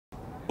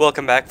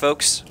Welcome back,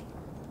 folks.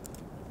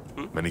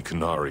 Many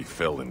Kunari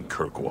fell in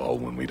Kirkwall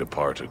when we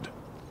departed.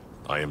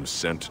 I am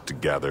sent to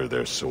gather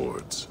their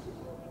swords.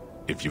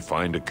 If you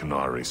find a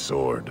Kunari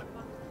sword,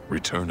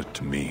 return it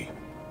to me.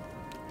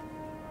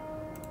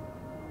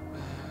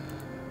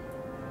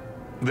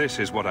 This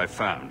is what I've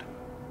found.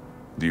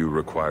 Do you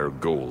require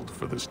gold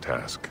for this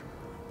task?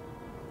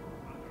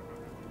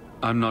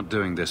 I'm not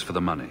doing this for the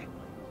money.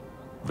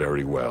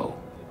 Very well.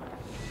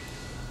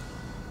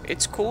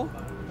 It's cool.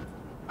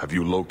 Have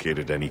you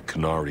located any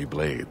Kunari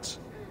blades?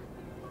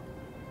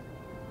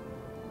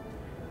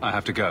 I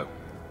have to go.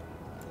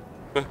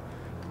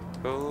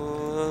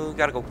 Oh,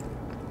 gotta go.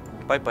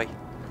 Bye-bye.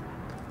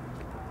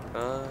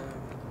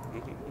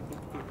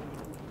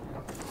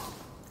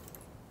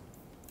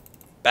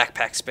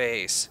 Backpack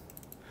space.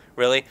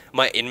 Really?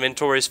 My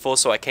inventory is full,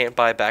 so I can't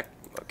buy back.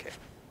 Okay.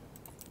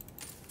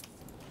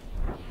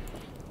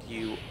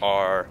 You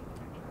are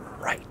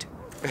right.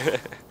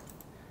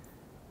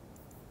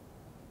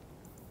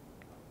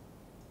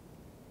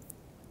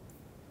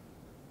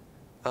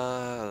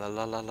 La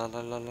la la la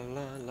la la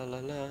la la la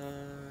la.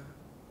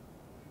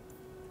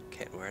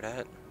 Can't wear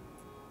that.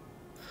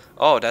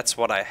 Oh, that's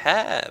what I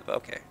have.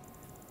 Okay.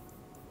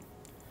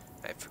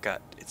 I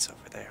forgot it's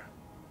over there.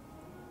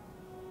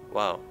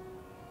 Wow.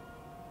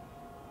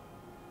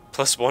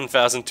 Plus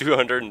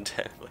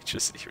 1,210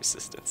 electricity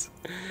resistance.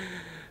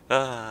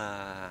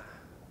 I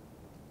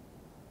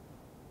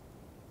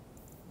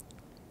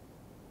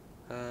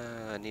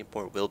need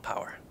more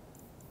willpower.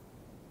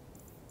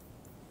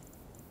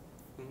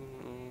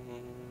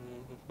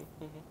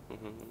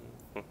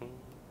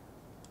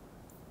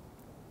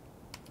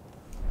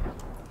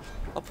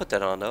 I'll put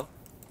that on though.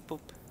 Boop.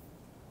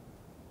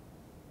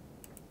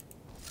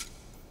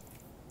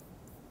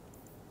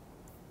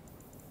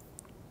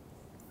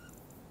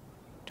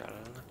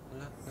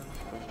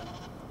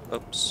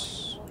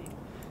 Oops.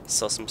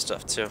 Sell some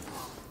stuff too.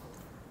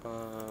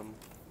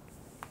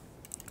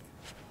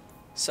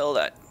 Sell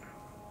that.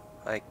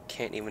 I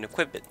can't even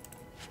equip it.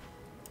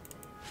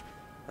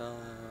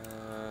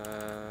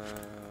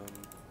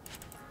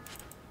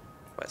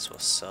 Might as well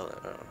sell it.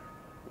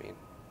 I mean,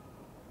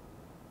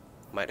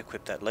 might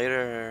equip that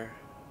later.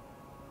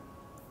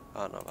 I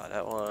don't know about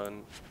that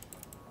one.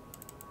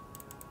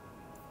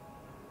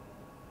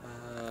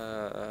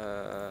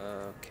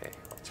 Okay,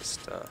 I'll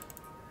just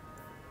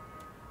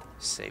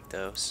save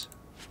those.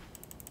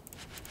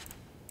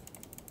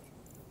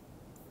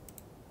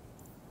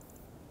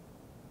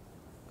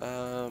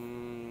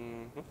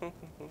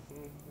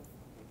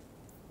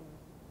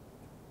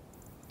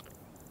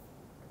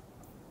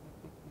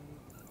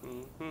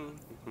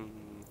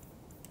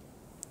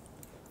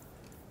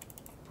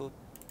 Boop,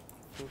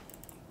 boop,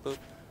 boop,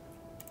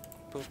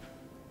 boop.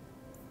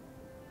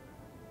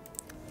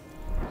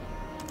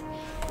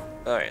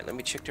 Alright, let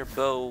me check their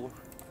bow.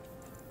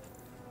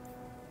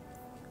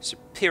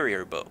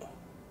 Superior bow.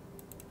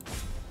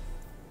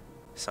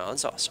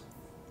 Sounds awesome.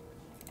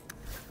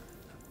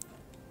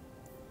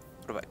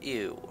 What about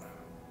you?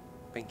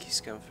 Pinky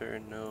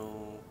Scumfer,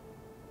 no.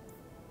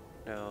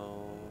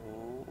 No.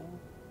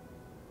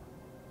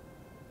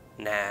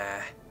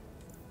 Nah.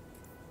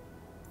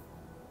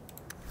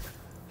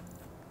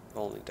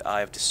 Only the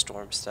Eye of the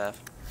Storm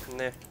Staff.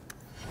 Nah.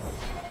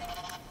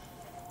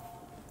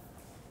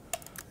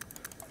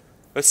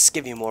 Let's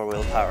give you more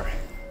willpower.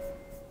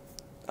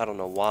 I don't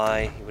know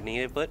why you would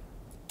need it, but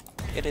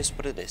it is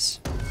what it is.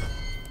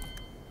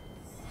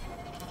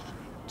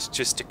 It's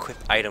just equip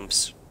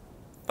items.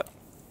 But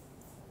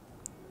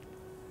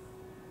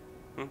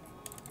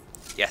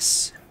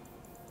yes.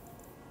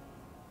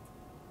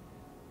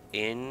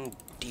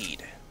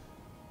 Indeed.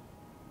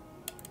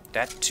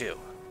 That too.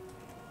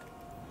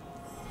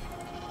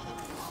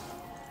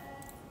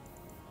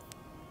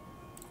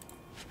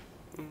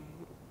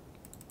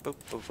 Boop,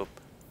 boop, boop.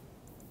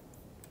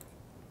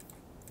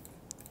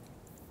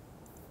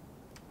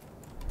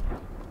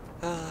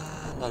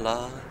 La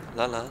la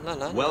la la la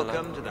la.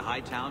 Welcome to the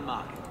Hightown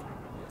Market.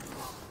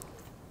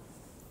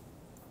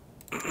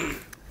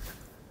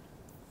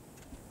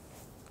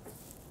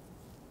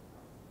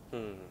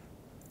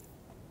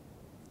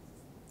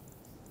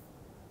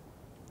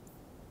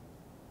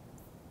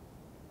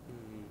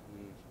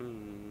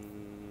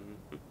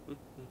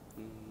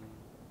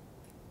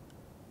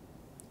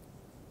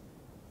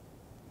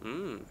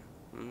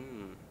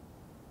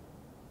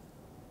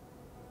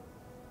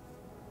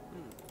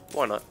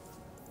 Why not?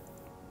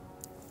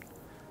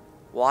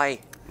 Why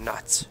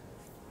not?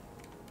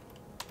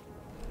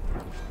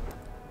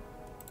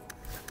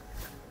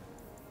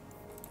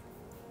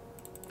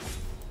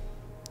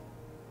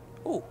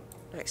 Ooh,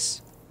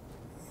 nice.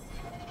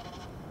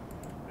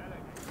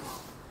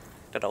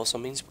 That also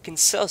means we can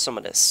sell some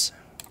of this.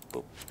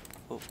 Boop,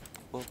 boop,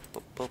 boop,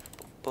 boop, boop,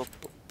 boop,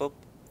 boop, boop.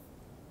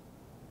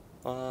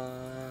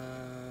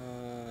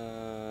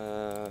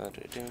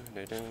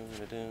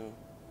 Do-do-do-do-do-do.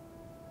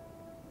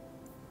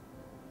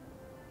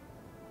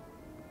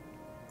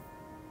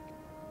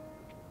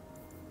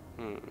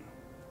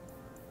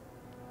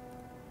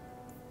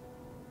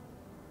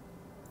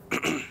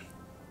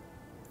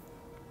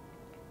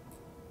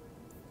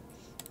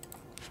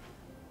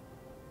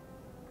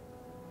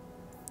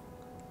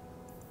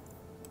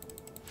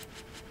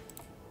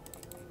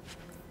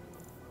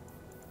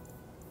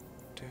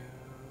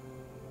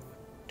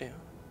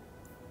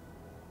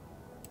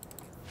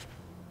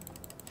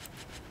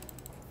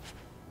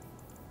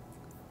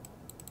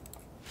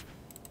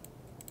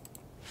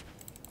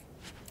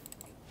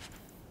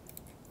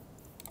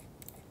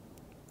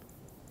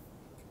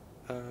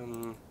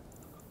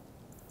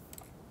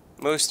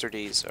 Most of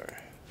these are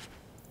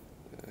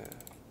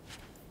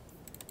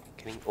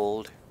getting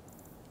old.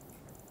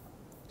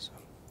 So,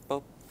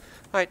 oh,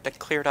 alright, that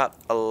cleared out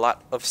a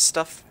lot of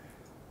stuff.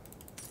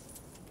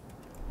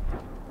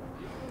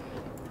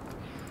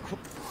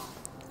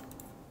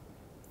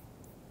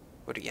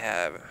 What do you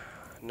have?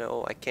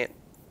 No, I can't.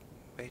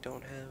 I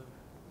don't have.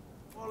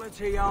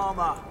 Quality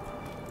armor.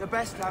 The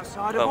best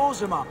outside of Oh.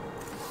 Ozuma.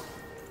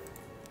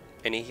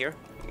 Any here?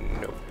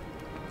 No.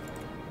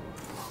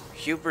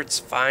 Hubert's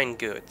Fine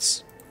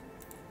Goods.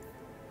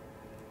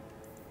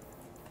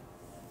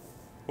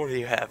 What do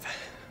you have?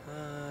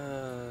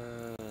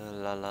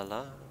 La la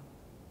la.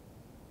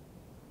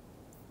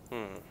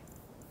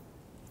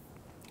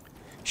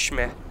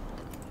 Schmeh.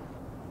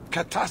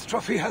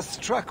 Catastrophe has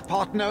struck,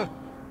 partner.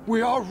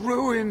 We are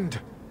ruined.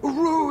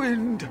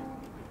 Ruined.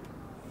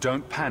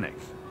 Don't panic.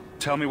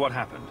 Tell me what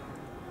happened.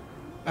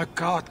 A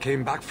cart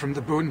came back from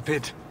the bone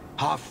pit,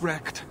 half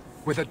wrecked,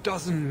 with a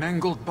dozen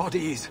mangled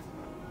bodies.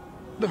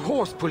 The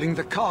horse pulling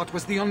the cart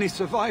was the only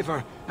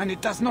survivor, and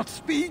it does not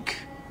speak.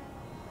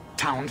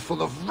 Town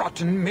full of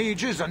rotten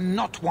mages, and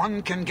not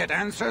one can get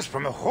answers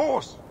from a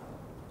horse.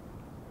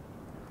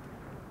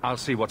 I'll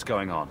see what's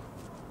going on.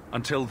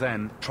 Until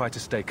then, try to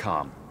stay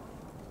calm.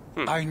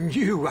 I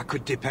knew I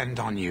could depend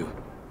on you.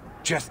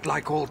 Just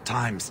like old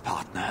times,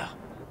 partner.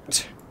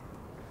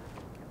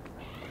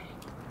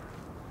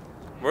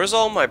 Where's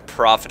all my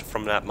profit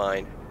from that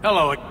mine?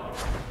 Hello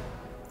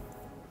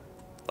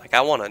Like,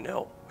 I want to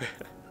know.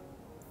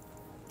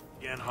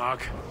 again,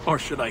 Hawk. Or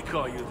should I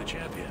call you the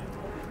champion?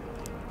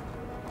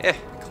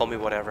 Call me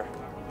whatever.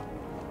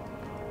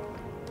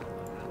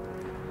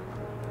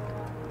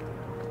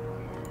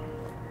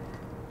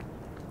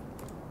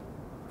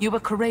 You were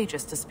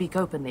courageous to speak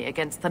openly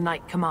against the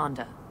Knight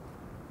Commander.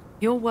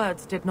 Your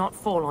words did not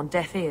fall on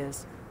deaf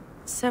ears.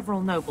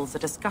 Several nobles are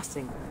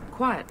discussing,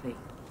 quietly,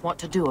 what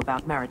to do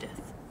about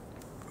Meredith.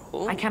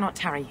 Ooh. I cannot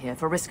tarry here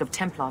for risk of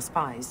Templar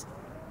spies.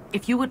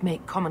 If you would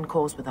make common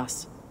cause with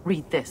us,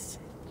 read this.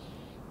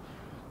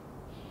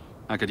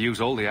 I could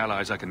use all the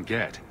allies I can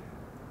get.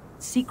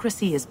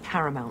 Secrecy is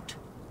paramount.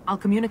 I'll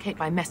communicate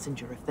by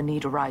messenger if the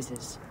need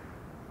arises.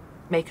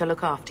 Make her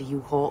look after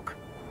you, Hawk,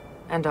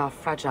 and our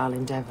fragile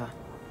endeavor.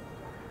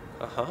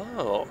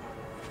 Oh.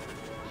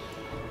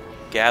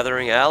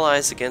 Gathering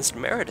allies against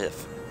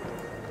Meredith.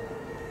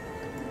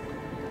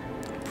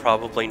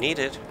 Probably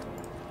needed.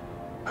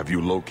 Have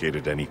you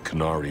located any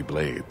Canary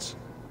blades?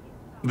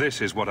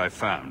 This is what I've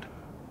found.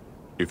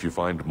 If you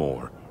find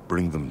more,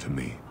 bring them to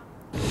me.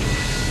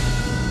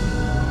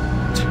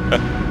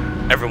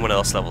 Everyone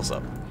else levels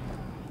up.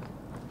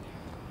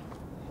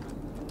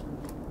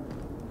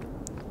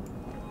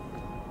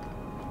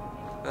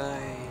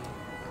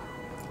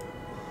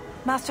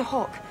 Master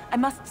Hawk, I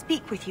must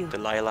speak with you.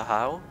 Delilah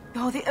Howe?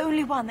 You're the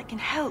only one that can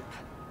help.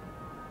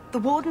 The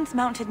Wardens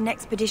mounted an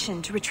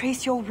expedition to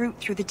retrace your route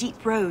through the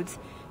deep roads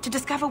to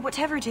discover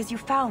whatever it is you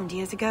found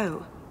years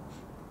ago.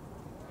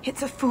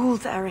 It's a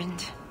fool's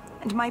errand,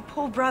 and my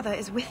poor brother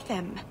is with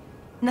them.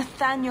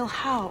 Nathaniel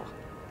Howe.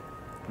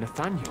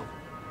 Nathaniel?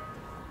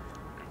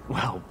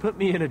 Well, put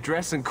me in a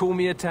dress and call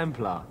me a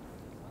Templar.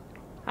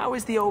 How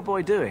is the old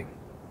boy doing?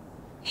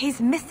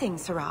 He's missing,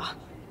 Sirrah.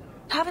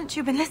 Haven't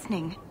you been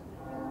listening?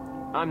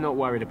 I'm not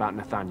worried about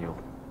Nathaniel.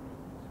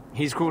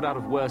 He's crawled out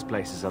of worse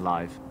places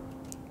alive.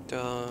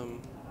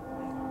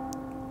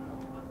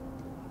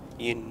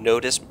 You know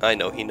this? I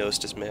know he knows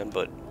this man,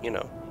 but, you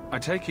know. I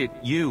take it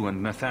you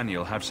and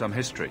Nathaniel have some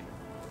history.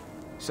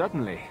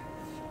 Suddenly.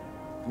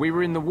 We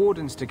were in the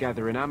Wardens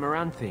together in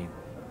Amaranthine.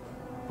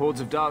 Hordes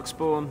of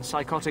Darkspawn,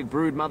 psychotic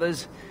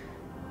broodmothers.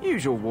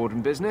 Usual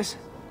Warden business.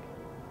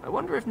 I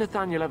wonder if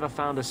Nathaniel ever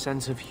found a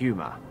sense of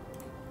humor.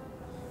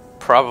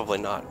 Probably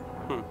not.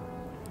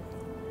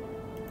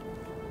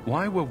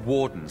 Why were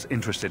Wardens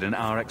interested in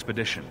our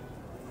expedition?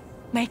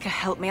 Maker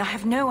help me, I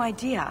have no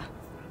idea.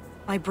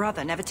 My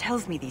brother never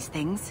tells me these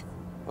things.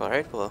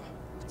 Alright, well,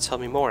 tell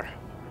me more.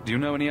 Do you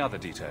know any other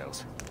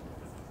details?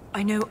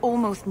 I know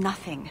almost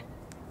nothing.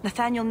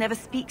 Nathaniel never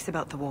speaks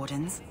about the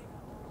Wardens.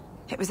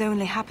 It was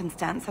only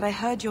happenstance that I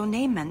heard your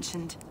name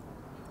mentioned.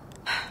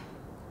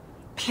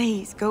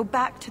 Please, go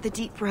back to the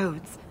deep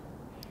roads.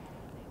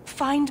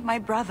 Find my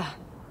brother.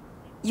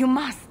 You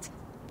must.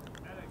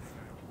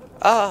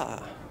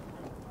 Ah,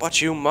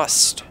 but you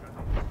must.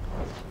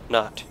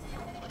 Not.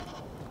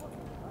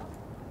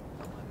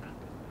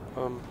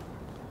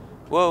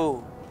 Whoa,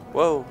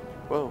 whoa,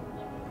 whoa.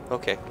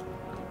 Okay.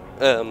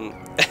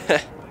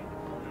 I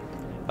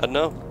don't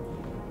know.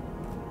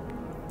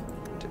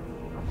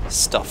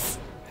 Stuff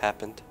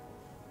happened.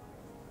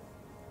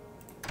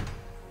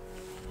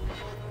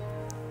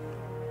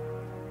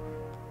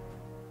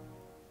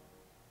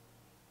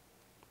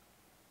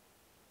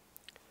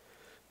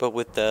 But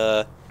with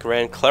the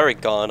Grand Cleric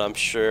gone, I'm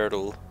sure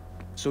it'll...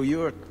 So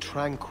your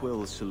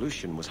tranquil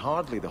solution was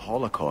hardly the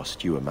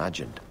Holocaust you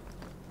imagined.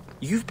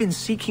 You've been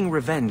seeking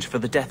revenge for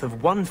the death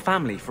of one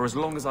family for as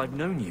long as I've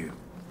known you.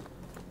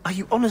 Are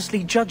you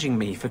honestly judging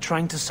me for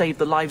trying to save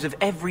the lives of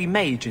every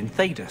mage in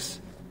Thedas?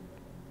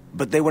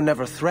 But they were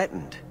never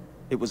threatened.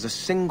 It was a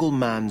single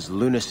man's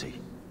lunacy.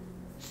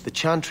 The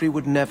Chantry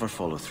would never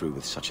follow through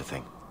with such a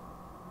thing.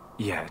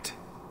 Yet.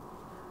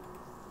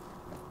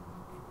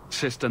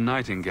 Sister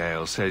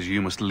Nightingale says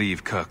you must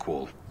leave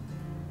Kirkwall.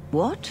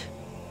 What?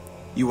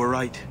 You were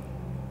right.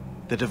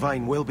 The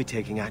Divine will be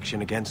taking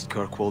action against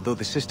Kirkwall, though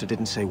the sister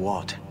didn't say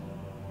what.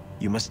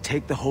 You must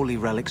take the holy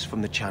relics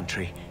from the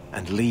Chantry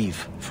and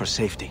leave for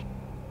safety.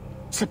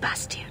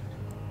 Sebastian,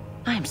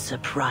 I'm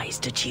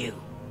surprised at you.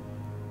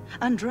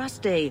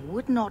 Andraste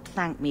would not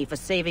thank me for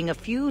saving a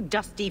few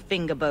dusty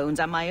finger bones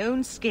and my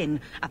own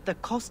skin at the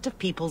cost of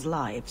people's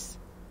lives.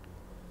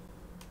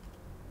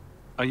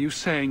 Are you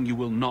saying you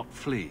will not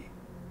flee?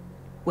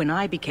 When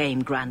I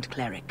became Grand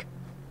Cleric,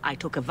 I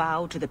took a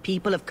vow to the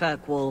people of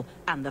Kirkwall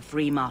and the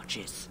Free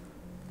Marches.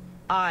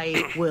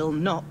 I will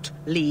not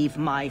leave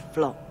my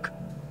flock.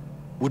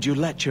 Would you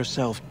let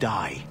yourself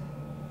die?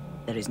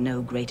 There is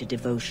no greater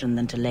devotion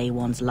than to lay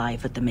one's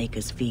life at the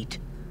Maker's feet.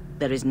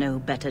 There is no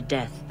better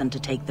death than to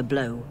take the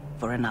blow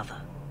for another.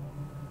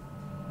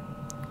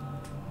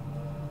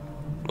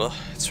 Well,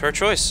 it's her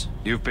choice.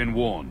 You've been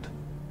warned.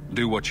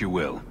 Do what you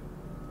will.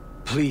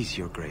 Please,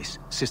 Your Grace.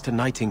 Sister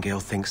Nightingale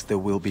thinks there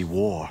will be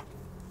war.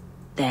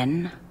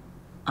 Then,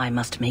 I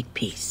must make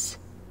peace.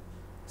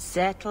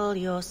 Settle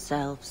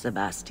yourself,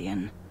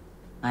 Sebastian.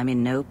 I'm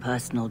in no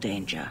personal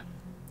danger.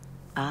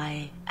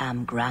 I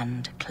am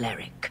Grand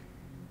Cleric.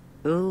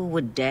 Who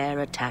would dare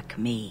attack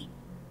me?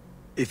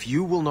 If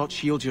you will not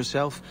shield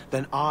yourself,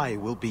 then I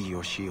will be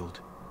your shield.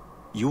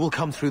 You will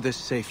come through this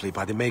safely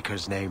by the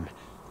Maker's name.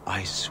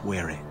 I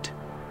swear it.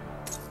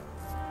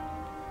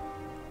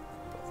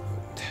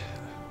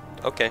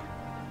 Okay.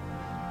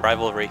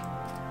 Rivalry.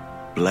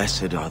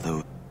 Blessed are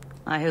those.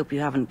 I hope you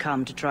haven't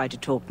come to try to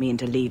talk me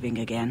into leaving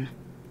again.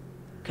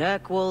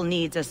 Kirkwall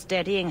needs a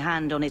steadying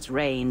hand on its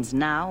reins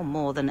now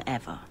more than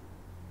ever.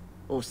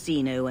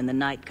 Orsino and the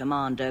Knight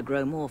Commander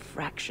grow more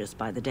fractious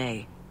by the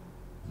day.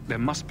 There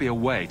must be a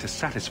way to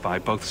satisfy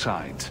both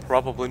sides.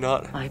 Probably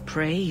not. I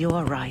pray you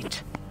are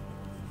right.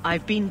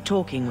 I've been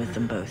talking with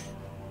them both.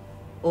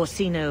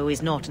 Orsino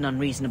is not an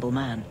unreasonable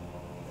man.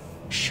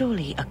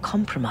 Surely a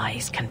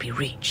compromise can be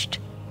reached.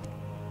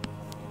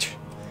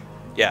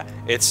 Yeah,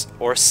 it's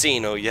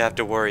Orsino you have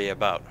to worry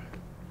about.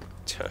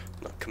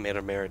 Not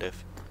Commander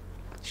Meredith.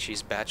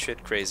 She's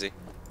batshit crazy.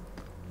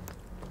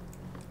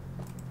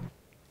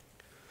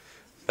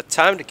 But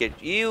time to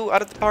get you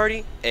out of the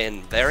party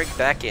and Varric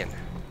back in.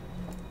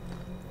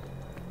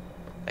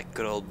 That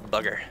good old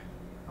bugger.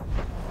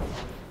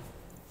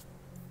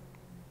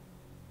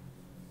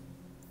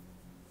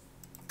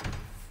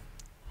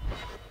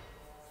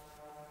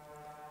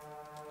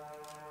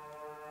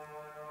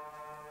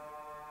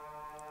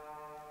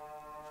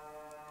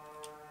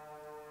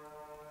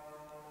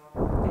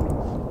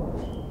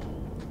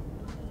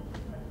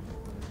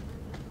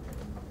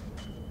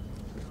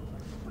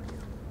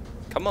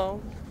 Come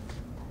on.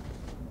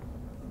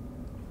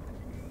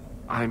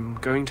 I'm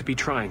going to be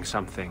trying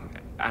something,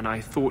 and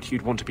I thought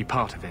you'd want to be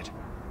part of it.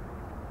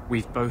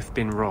 We've both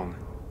been wrong.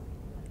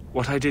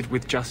 What I did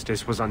with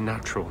Justice was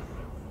unnatural.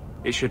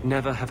 It should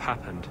never have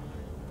happened.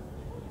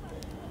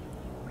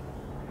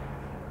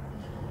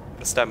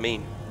 What's that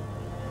mean?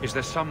 Is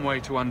there some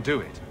way to undo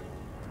it?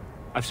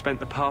 I've spent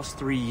the past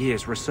 3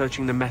 years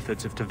researching the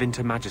methods of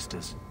Tevinter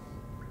Magisters.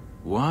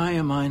 Why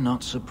am I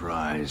not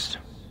surprised?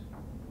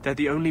 They're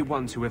the only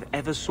ones who have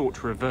ever sought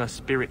to reverse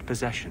spirit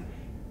possession,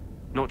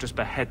 not just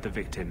behead the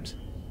victims.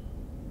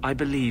 I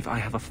believe I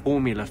have a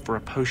formula for a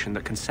potion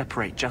that can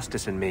separate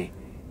Justice and me,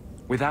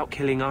 without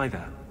killing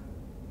either.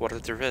 What are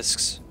the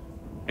risks?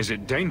 Is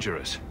it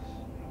dangerous?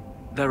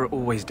 There are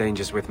always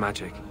dangers with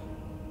magic.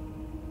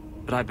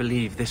 But I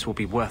believe this will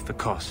be worth the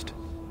cost.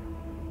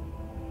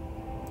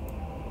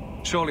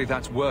 Surely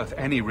that's worth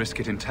any risk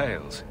it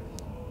entails.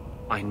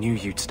 I knew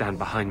you'd stand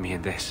behind me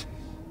in this.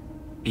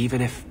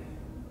 Even if...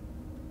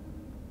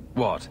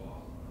 What?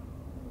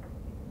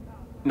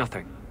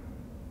 Nothing.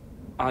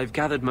 I've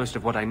gathered most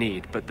of what I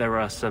need, but there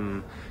are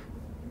some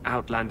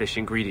outlandish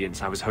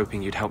ingredients I was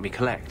hoping you'd help me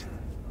collect.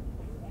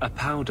 A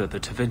powder the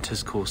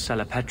Tevinters call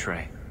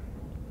Celepetre,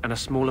 and a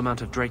small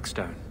amount of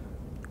Drakestone.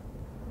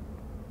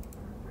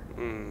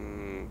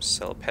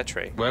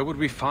 Celepetre. Where would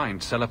we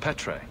find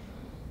Celepetre?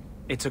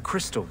 It's a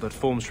crystal that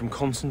forms from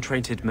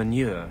concentrated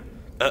manure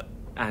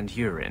and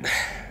urine.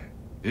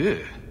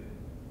 Ew.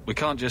 We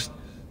can't just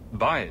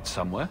buy it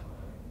somewhere?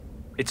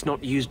 It's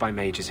not used by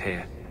mages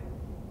here.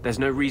 There's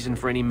no reason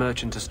for any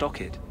merchant to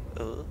stock it.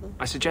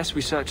 I suggest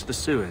we search the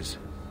sewers.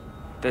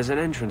 There's an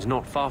entrance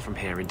not far from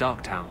here in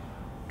Darktown.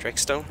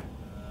 Drakestone?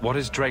 What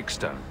is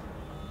Drakestone?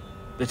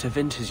 The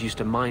Tevinters used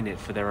to mine it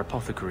for their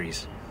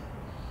apothecaries.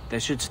 There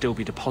should still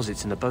be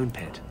deposits in the bone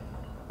pit.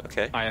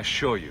 Okay. I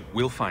assure you,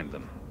 we'll find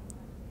them.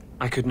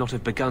 I could not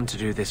have begun to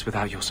do this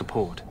without your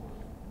support.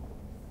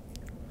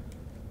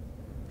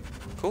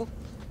 Cool.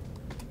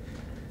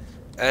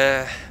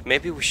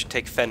 Maybe we should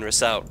take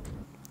Fenris out.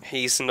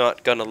 He's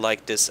not gonna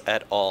like this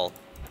at all.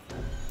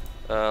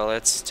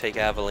 Let's take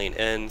Aveline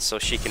in so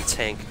she can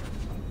tank.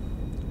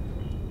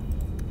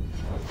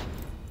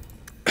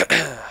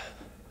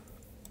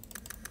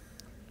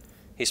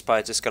 He's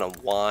probably just gonna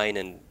whine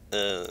and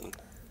throughout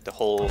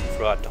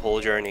the whole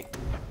journey.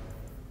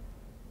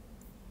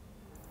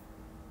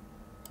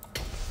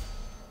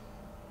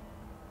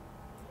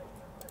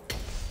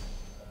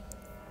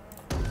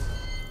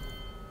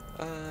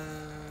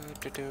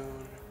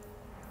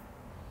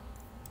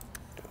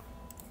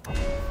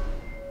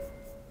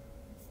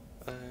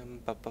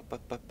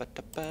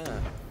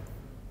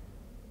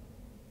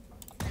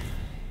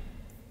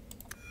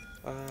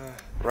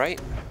 Right?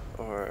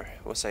 Or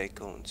was I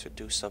going to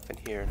do something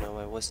here? No,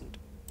 I wasn't.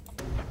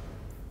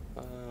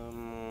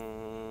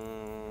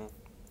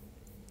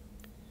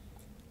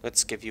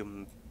 Let's give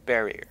you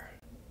barrier.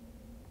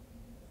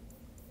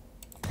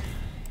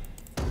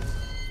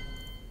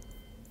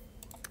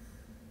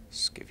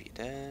 Let's give you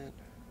that.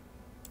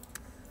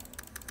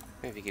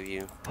 Maybe give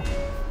you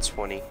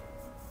 20.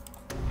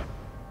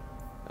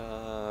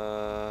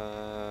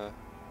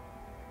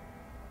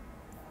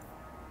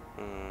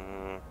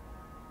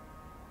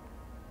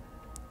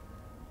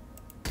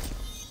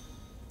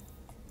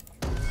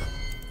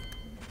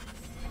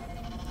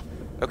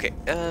 Okay,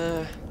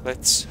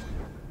 let's...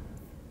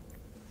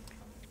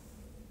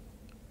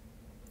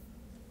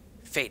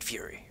 Fate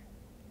Fury.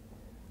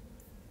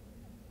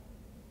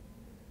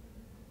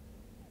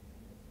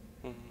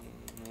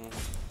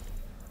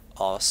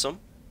 Awesome.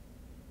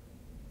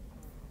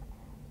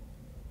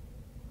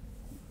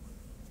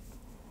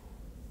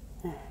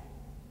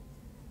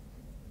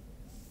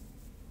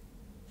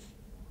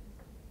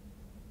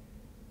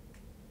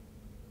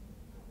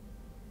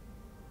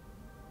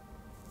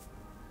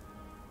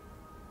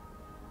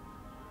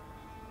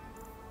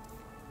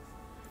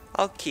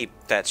 I'll keep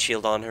that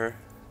shield on her,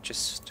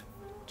 just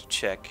to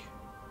check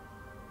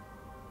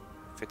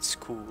if it's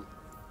cool.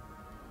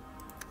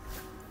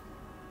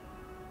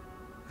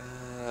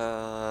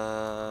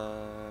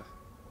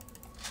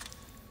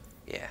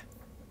 Yeah.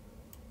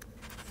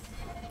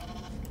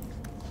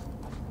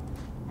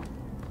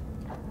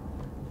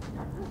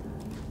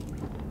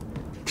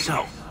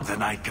 So, the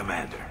Knight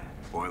Commander.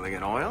 Boiling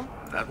in oil?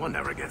 That one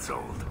never gets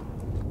old.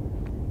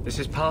 This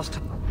is past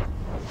time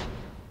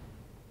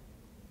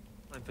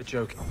for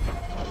joking.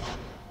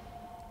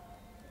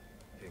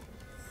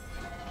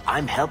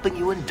 I'm helping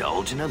you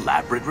indulge in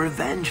elaborate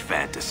revenge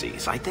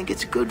fantasies. I think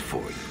it's good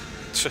for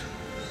you.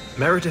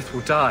 Meredith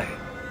will die.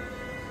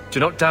 Do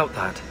not doubt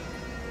that.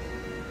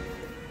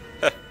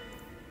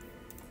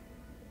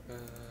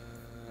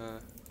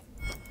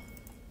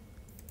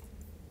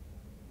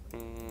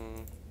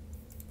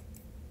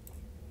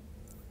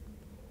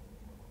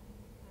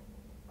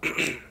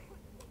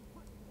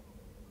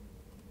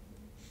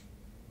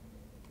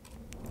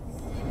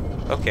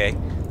 Okay,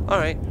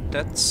 alright,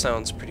 that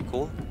sounds pretty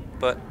cool,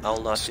 but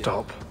I'll not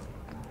stop.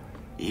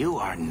 You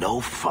are no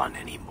fun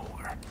anymore.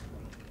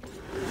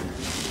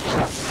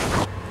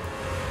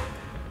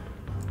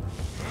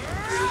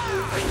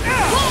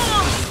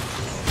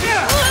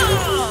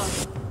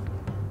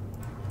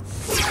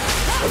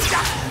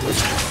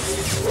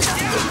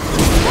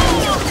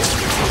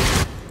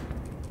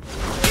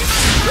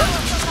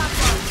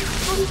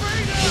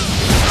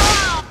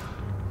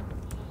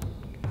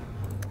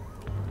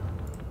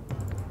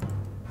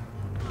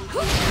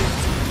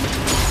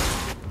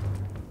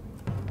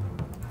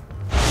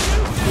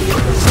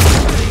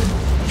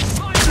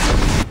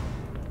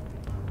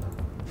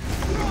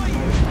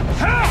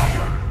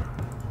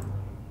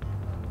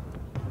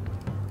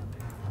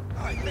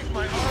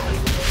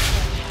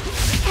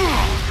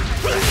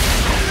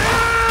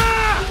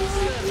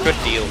 Good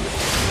deal.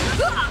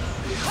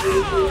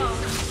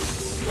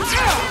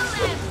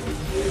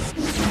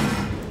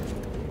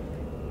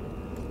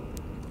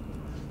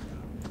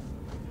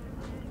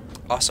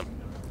 Awesome.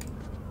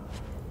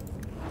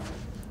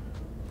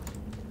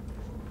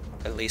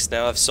 At least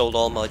now I've sold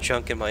all my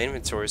junk in my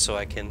inventory so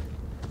I can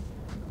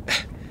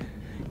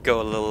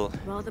go a little...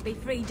 Rather be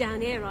free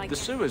down here, The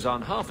sewers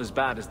aren't half as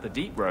bad as the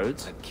deep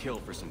roads. I'd kill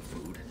for some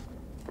food.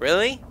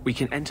 Really? We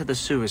can enter the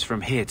sewers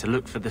from here to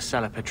look for the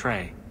cellar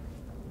portray.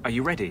 Are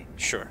you ready?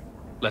 Sure.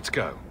 Let's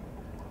go.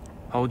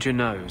 Hold your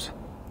nose.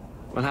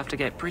 We'll have to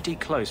get pretty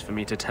close for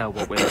me to tell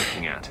what we're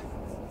looking at.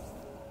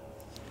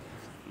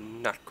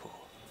 Not cool.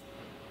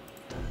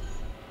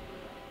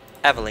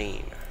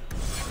 Aveline.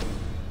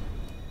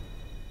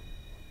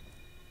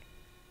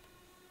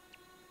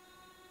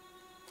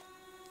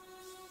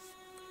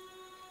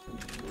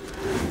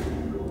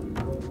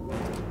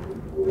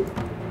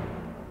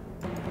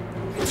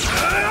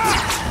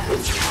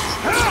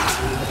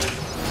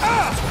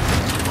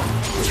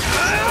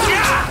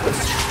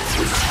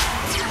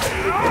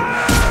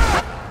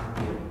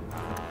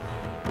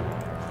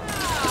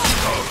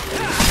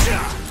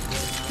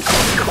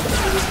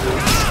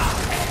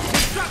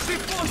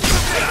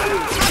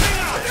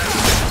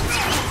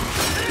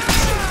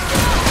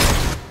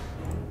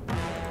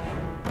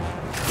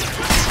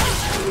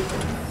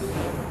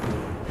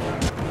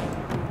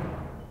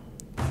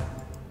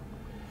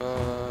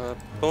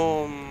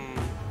 Boom.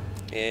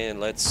 And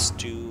let's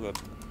do a...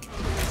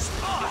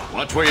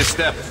 Watch where you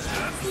step.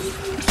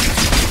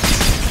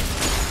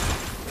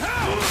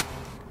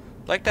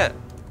 Like that.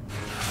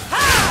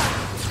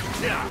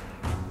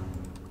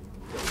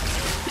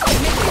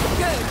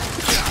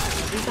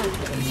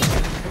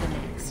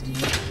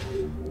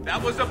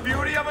 That was the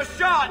beauty of a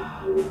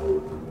shot!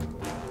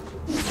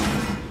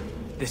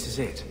 This is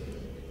it.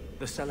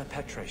 The Cella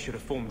Petrae should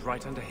have formed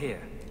right under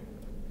here.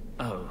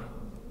 Oh,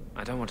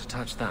 I don't want to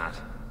touch that.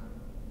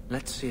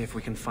 Let's see if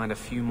we can find a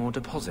few more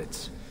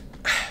deposits.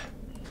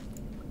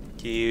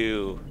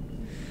 You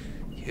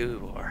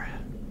are.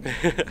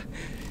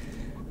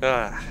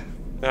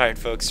 Alright,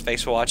 folks.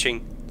 Thanks for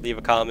watching. Leave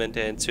a comment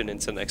and tune in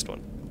to the next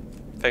one.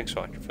 Thanks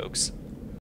for watching, folks.